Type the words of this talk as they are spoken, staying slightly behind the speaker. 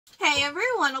Hey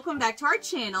everyone, welcome back to our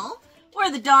channel.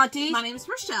 We're the Dawnties. My name is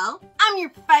Rochelle. I'm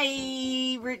your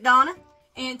favorite Donna.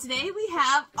 And today we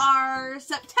have our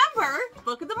September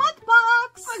Book of the Month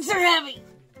box. Books are heavy.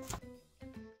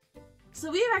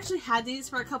 So we have actually had these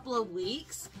for a couple of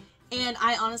weeks, and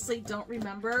I honestly don't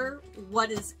remember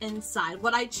what is inside,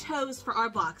 what I chose for our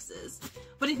boxes.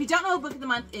 But if you don't know what Book of the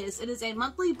Month is, it is a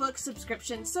monthly book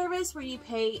subscription service where you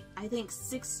pay, I think,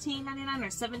 $16.99 or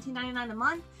 $17.99 a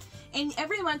month. And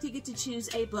every month you get to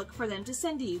choose a book for them to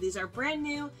send to you. These are brand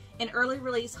new and early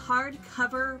release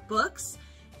hardcover books,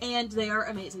 and they are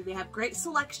amazing. They have great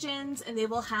selections, and they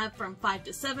will have from 5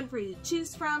 to 7 for you to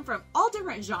choose from all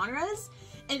different genres.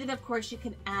 And then of course you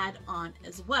can add on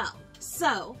as well.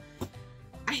 So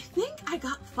I think I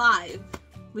got 5,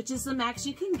 which is the max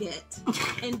you can get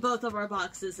in both of our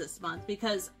boxes this month,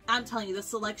 because I'm telling you, the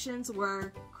selections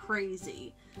were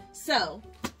crazy. So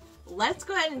let's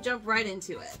go ahead and jump right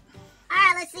into it.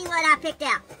 Alright, let's see what I picked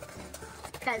out.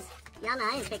 Because y'all know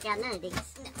I didn't pick out none of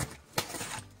these.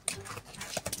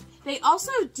 They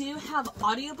also do have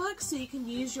audiobooks, so you can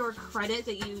use your credit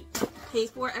that you pay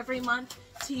for every month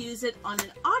to use it on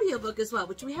an audiobook as well,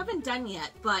 which we haven't done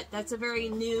yet, but that's a very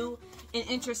new and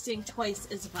interesting choice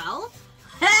as well.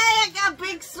 Hey, I got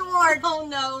Big Sword. Oh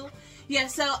no. Yeah,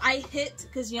 so I hit,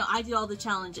 because you know, I do all the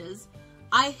challenges,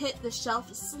 I hit the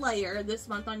Shelf Slayer this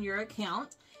month on your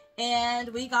account, and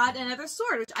we got another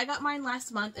sword, which I got mine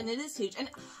last month, and it is huge. And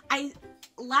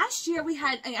last year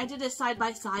I did a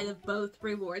side-by-side of both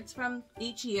rewards from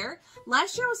each year.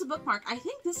 Last year was a bookmark. I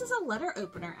think this is a letter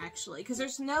opener, actually, because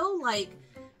there's no,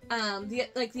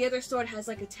 the other sword has,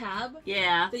 like, a tab.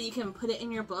 Yeah. That you can put it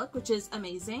in your book, which is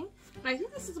amazing. But I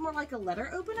think this is more like a letter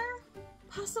opener,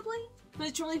 possibly. But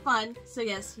it's really fun. So,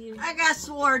 yes, I got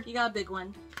Sword. You got a big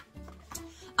one.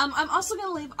 I'm also going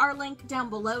to leave our link down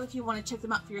below if you want to check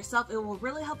them out for yourself. It will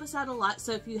really help us out a lot.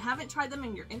 So if you haven't tried them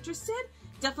and you're interested,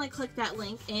 definitely click that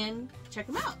link and check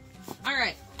them out.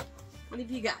 Alright, what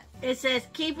have you got? It says,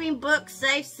 keeping books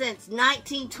safe since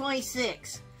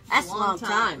 1926. That's a long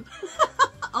time.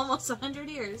 Almost 100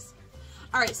 years.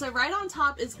 Alright, so right on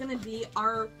top is going to be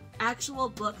our actual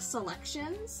book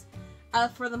selections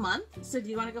for the month. So do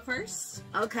you want to go first?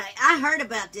 Okay, I heard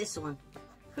about this one.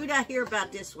 Who did I hear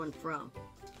about this one from?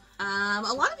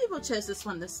 A lot of people chose this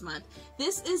one this month.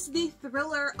 This is the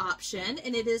thriller option,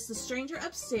 and it is The Stranger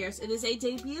Upstairs. It is a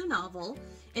debut novel,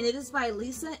 and it is by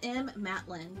Lisa M.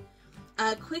 Matlin.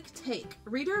 Quick take.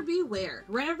 Reader beware.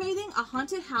 Renovating a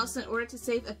haunted house in order to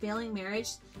save a failing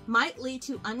marriage might lead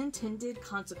to unintended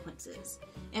consequences.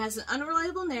 It has an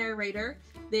unreliable narrator.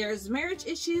 There's marriage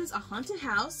issues, a haunted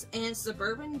house, and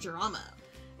suburban drama.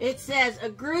 It says, a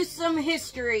gruesome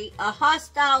history, a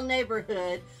hostile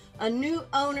neighborhood, a new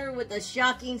owner with a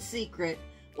shocking secret.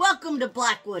 Welcome to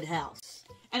Blackwood House.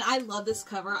 And I love this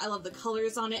cover. I love the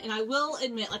colors on it. And I will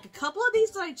admit, like, a couple of these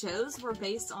that I chose were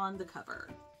based on the cover.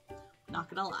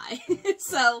 Not gonna lie.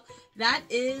 So that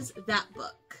is that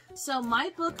book. So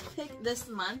my book pick this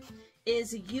month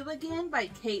is You Again by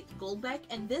Kate Goldbeck.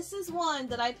 And this is one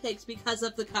that I picked because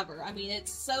of the cover. I mean,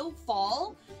 it's so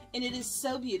fall and it is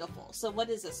so beautiful. So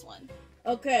what is this one?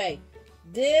 Okay.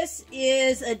 This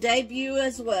is a debut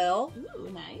as well.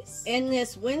 Ooh, nice. In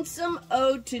this winsome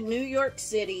ode to New York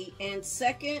City and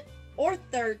second or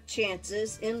third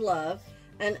chances in love,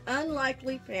 an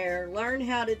unlikely pair learn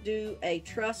how to do a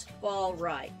trust fall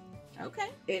right. Okay.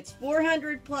 It's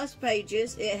 400 plus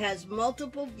pages. It has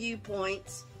multiple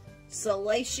viewpoints,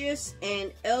 salacious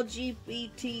and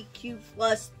LGBTQ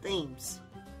plus themes.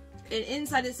 And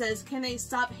inside it says, can they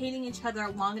stop hating each other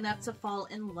long enough to fall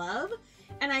in love?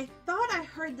 And I thought I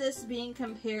heard this being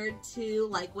compared to,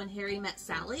 like, When Harry Met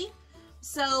Sally.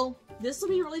 So this will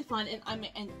be really fun,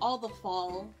 and all the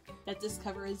fall that this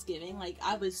cover is giving. Like,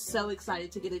 I was so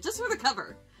excited to get it just for the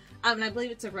cover. And I believe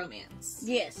it's a romance.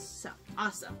 Yes. So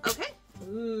awesome. Okay.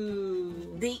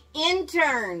 Ooh. The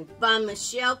Intern by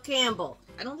Michelle Campbell.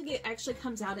 I don't think it actually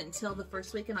comes out until the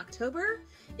first week in October.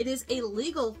 It is a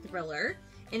legal thriller.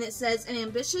 And it says, an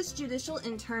ambitious judicial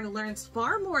intern learns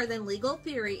far more than legal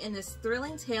theory in this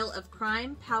thrilling tale of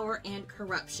crime, power, and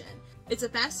corruption. It's a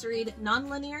fast read,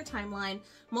 non-linear timeline,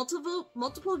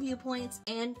 multiple viewpoints,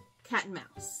 and cat and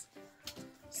mouse.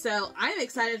 So I'm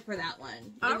excited for that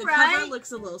one. And the cover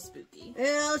looks a little spooky. A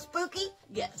little spooky?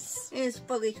 Yes. It's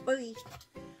spooky, spooky.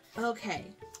 Okay.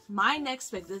 My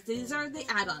next pick, these are the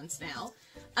add-ons now.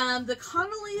 The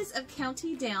Connellys of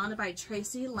County Down by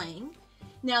Tracy Lang.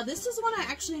 Now, this is one I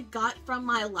actually got from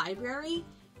my library,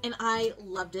 and I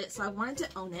loved it, so I wanted to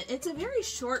own it. It's a very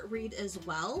short read as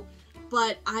well,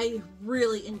 but I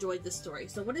really enjoyed the story.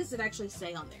 So what does it actually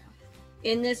say on there?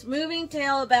 In this moving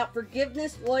tale about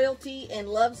forgiveness, loyalty, and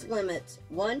love's limits,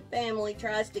 one family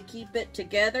tries to keep it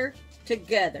together.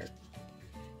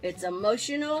 It's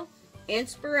emotional,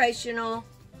 inspirational,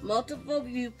 multiple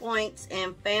viewpoints,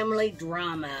 and family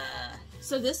drama.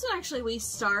 So this one actually we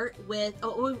start with,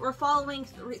 we're following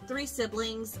three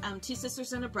siblings, 2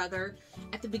 sisters and a brother.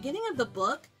 At the beginning of the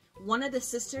book, one of the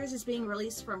sisters is being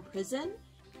released from prison.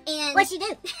 And what'd she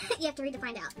do? You have to read to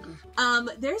find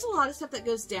out. There's a lot of stuff that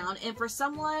goes down, and for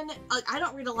someone, like, I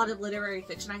don't read a lot of literary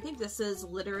fiction. I think this is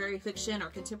literary fiction or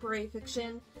contemporary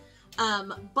fiction.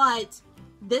 But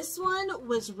this one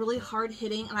was really hard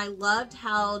hitting, and I loved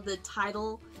how the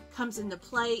title comes into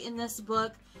play in this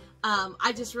book.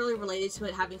 I just really related to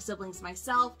it, having siblings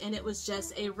myself, and it was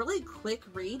just a really quick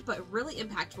read, but really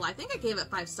impactful. I think I gave it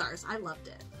 5 stars. I loved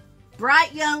it.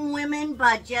 Bright Young Women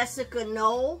by Jessica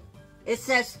Knoll. It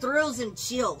says thrills and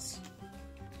chills.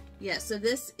 Yeah, so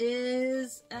this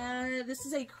is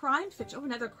a crime fiction. Oh,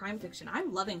 another crime fiction.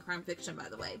 I'm loving crime fiction, by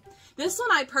the way. This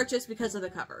one I purchased because of the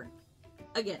cover.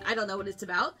 Again, I don't know what it's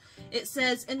about. It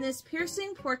says, in this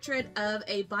piercing portrait of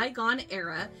a bygone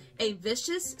era, a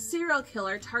vicious serial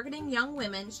killer targeting young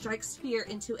women strikes fear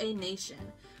into a nation.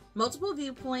 Multiple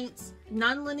viewpoints,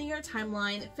 non-linear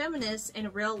timeline, feminists,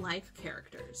 and real-life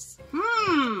characters.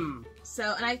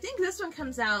 So, and I think this one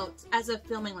comes out as of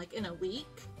filming, like, in a week.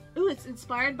 Ooh, it's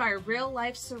inspired by a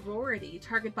real-life sorority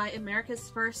targeted by America's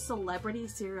first celebrity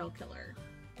serial killer.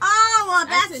 Oh, well,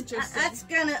 that's interesting. That's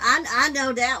gonna, I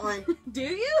know that one. Do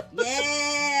you?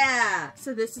 Yeah.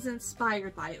 So this is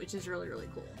inspired by it, which is really, really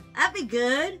cool. That'd be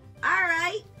good. All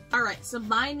right. All right, so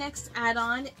my next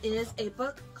add-on is a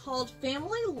book called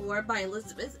Family Lore by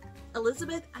Elizabeth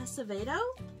Acevedo.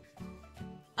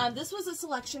 This was a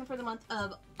selection for the month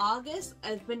of August.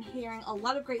 I've been hearing a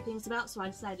lot of great things about, so I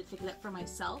decided to pick it up for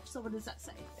myself. So what does that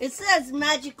say? It says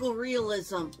magical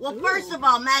realism. Well, first of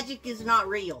all, magic is not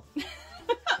real.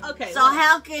 Okay. So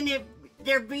how can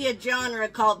there be a genre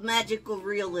called magical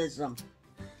realism?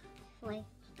 Wait.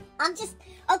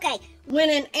 Okay. When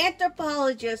an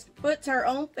anthropologist puts her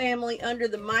own family under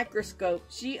the microscope,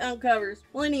 she uncovers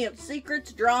plenty of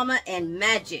secrets, drama, and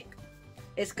magic.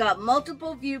 It's got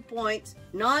multiple viewpoints,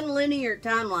 non-linear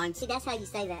timelines. See, that's how you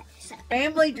say that.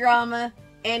 Family drama,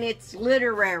 and it's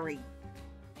literary.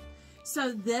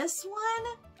 So this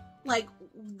one, like,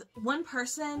 one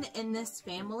person in this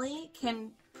family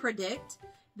can predict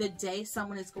the day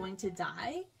someone is going to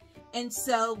die. And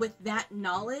so with that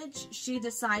knowledge, she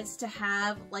decides to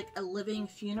have, like, a living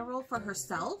funeral for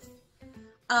herself.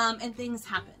 And things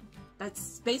happen.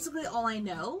 That's basically all I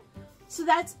know. So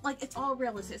that's, like, it's all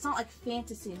realistic. It's not like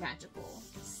fantasy magical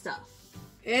stuff.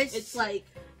 It's like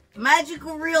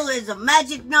magical realism.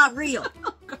 Magic not real.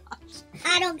 Oh, gosh.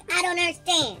 I don't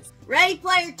understand. Ready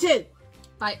Player 2.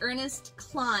 By Ernest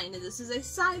Cline. This is a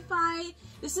sci-fi.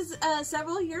 This is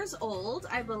several years old,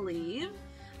 I believe.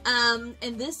 And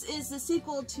this is the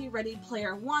sequel to Ready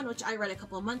Player One, which I read a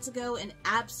couple of months ago and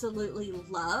absolutely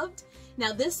loved.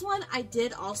 Now, this one I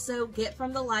did also get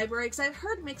from the library because I've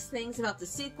heard mixed things about the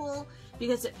sequel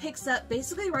because it picks up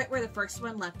basically right where the first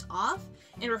one left off,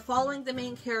 and we're following the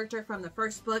main character from the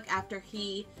first book after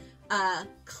he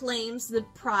claims the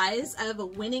prize of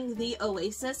winning the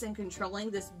Oasis and controlling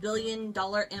this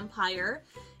billion-dollar empire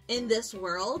in this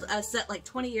world, set like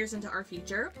 20 years into our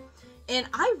future. And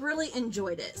I really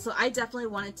enjoyed it, so I definitely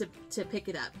wanted to pick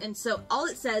it up. And so all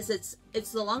it says,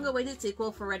 it's the long-awaited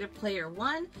sequel for Ready Player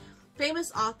One.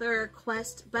 Famous author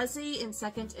Quest Buzzy in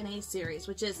second in a series,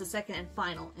 which is the second and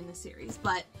final in the series.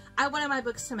 But I wanted my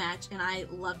books to match, and I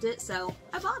loved it, so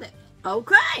I bought it.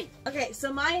 Okay. Okay,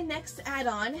 so my next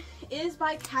add-on is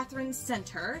by Catherine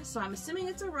Center. So I'm assuming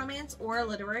it's a romance or a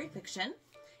literary fiction.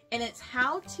 And it's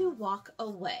How to Walk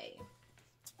Away.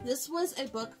 This was a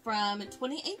book from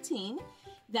 2018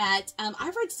 that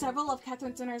I've read several of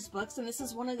Catherine Center's books, and this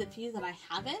is one of the few that I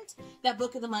haven't. That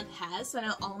Book of the Month has, so I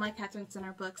know all my Catherine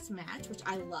Center books match, which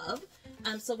I love.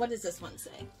 So what does this one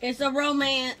say? It's a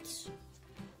romance.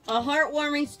 A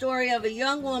heartwarming story of a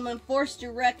young woman forced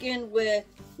to reckon with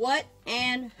what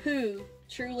and who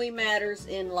truly matters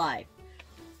in life.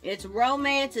 It's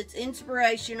romance, it's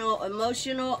inspirational,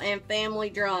 emotional, and family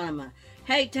drama.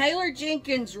 Hey, Taylor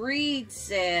Jenkins Reid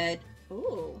said,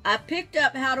 Ooh. I picked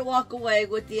up How to Walk Away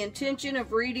with the intention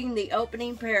of reading the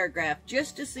opening paragraph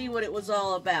just to see what it was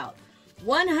all about.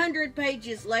 100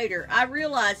 pages later, I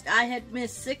realized I had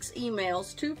missed 6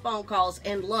 emails, 2 phone calls,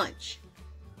 and lunch.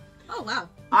 Oh, wow.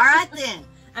 All right, then.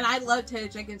 And I love Taylor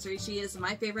Jenkins Reid. She is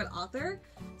my favorite author.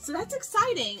 So that's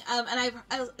exciting. And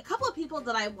a couple of people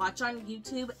that I watch on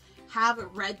YouTube have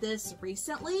read this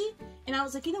recently, and I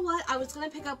was like, you know what? I was going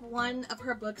to pick up one of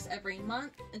her books every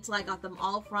month until I got them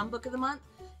all from Book of the Month,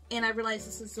 and I realized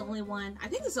this is the only one, I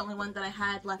think this is the only one that I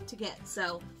had left to get,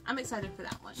 so I'm excited for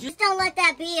that one. Just don't let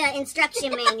that be an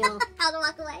instruction manual. How to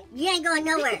walk away. You ain't going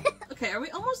nowhere. Okay, are we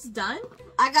almost done?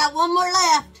 I got one more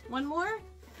left. One more?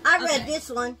 I read this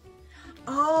one.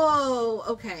 Oh,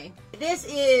 okay. This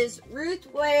is Ruth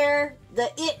Ware,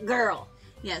 the It Girl.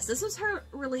 Yes, this was her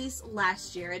release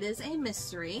last year. It is a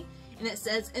mystery, and it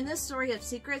says, in this story of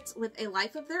secrets with a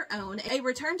life of their own, a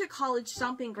return to college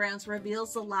stomping grounds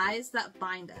reveals the lies that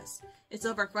bind us. It's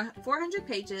over 400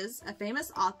 pages, a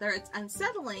famous author, it's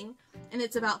unsettling, and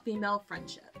it's about female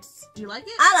friendships. Do you like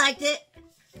it? I liked it.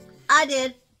 I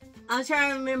did. I was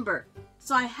trying to remember.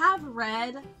 So I have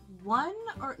read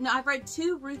I've read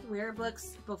 2 Ruth Ware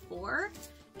books before,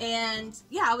 and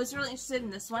yeah, I was really interested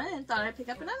in this one and thought I'd pick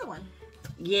up another one.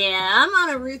 Yeah, I'm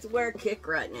on a Ruth Ware kick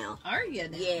right now. Are you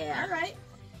now? Yeah. All right.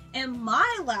 And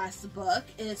my last book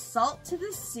is Salt to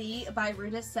the Sea by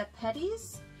Rita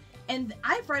Sepetys. And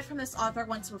I've read from this author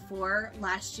once before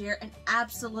last year and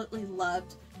absolutely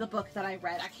loved the book that I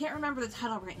read. I can't remember the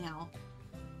title right now.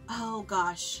 Oh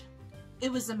gosh.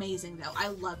 It was amazing though. I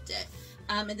loved it.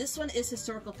 And this one is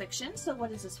historical fiction. So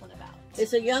what is this one about?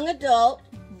 It's a young adult.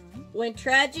 When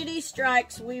tragedy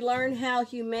strikes, we learn how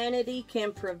humanity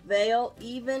can prevail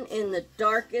even in the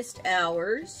darkest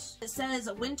hours. It says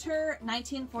winter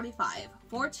 1945.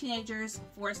 4 teenagers,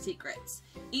 4 secrets.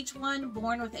 Each one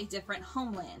born with a different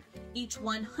homeland. Each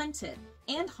one hunted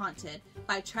and haunted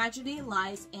by tragedy,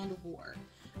 lies, and war.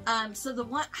 So the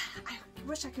one, I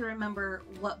wish I could remember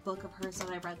what book of hers that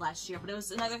I read last year, but it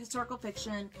was another historical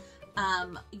fiction,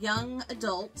 young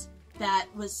adult.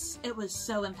 It was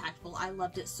so impactful. I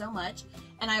loved it so much,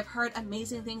 and I've heard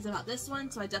amazing things about this one,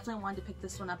 so I definitely wanted to pick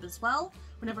this one up as well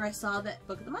whenever I saw that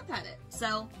Book of the Month had it.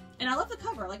 So, and I love the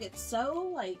cover. It's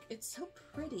so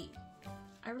pretty.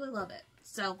 I really love it.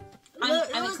 So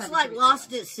It looks like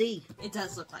Lost at Sea. It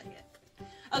does look like it.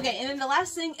 Okay, and then the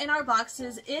last thing in our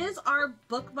boxes is our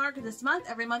bookmark this month.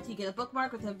 Every month you get a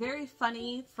bookmark with a very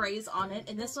funny phrase on it,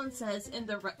 and this one says, in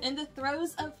the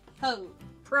throes of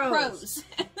prose.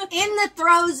 In the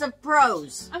throes of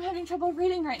prose. I'm having trouble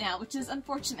reading right now, which is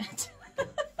unfortunate.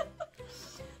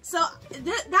 So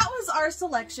that was our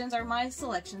selections, or my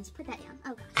selections. Put that down.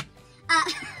 Oh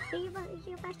gosh.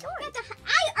 Your first story.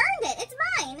 I earned it. It's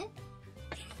mine.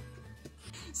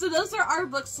 So those are our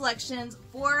book selections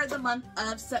for the month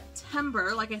of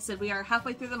September. Like I said, we are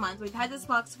halfway through the month. We've had this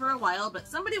box for a while, but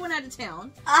somebody went out of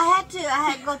town. I had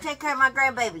to go take care of my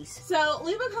grandbabies. So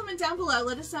leave a comment down below.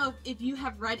 Let us know if you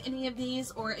have read any of these,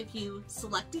 or if you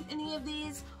selected any of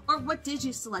these, or what did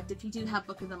you select if you do have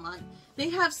Book of the Month. They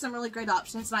have some really great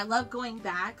options, and I love going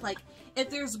back. Like, if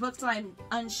there's books that I'm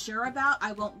unsure about,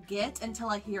 I won't get until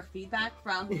I hear feedback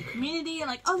from the community, and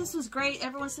like, oh, this was great,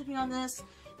 everyone's sleeping on this.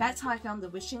 That's how I found The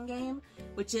Wishing Game,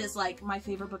 which is like my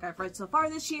favorite book I've read so far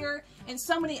this year, and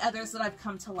so many others that I've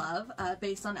come to love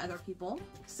based on other people.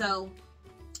 So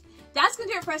that's going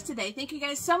to do it for us today. Thank you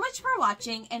guys so much for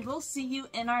watching, and we'll see you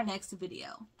in our next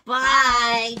video.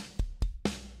 Bye!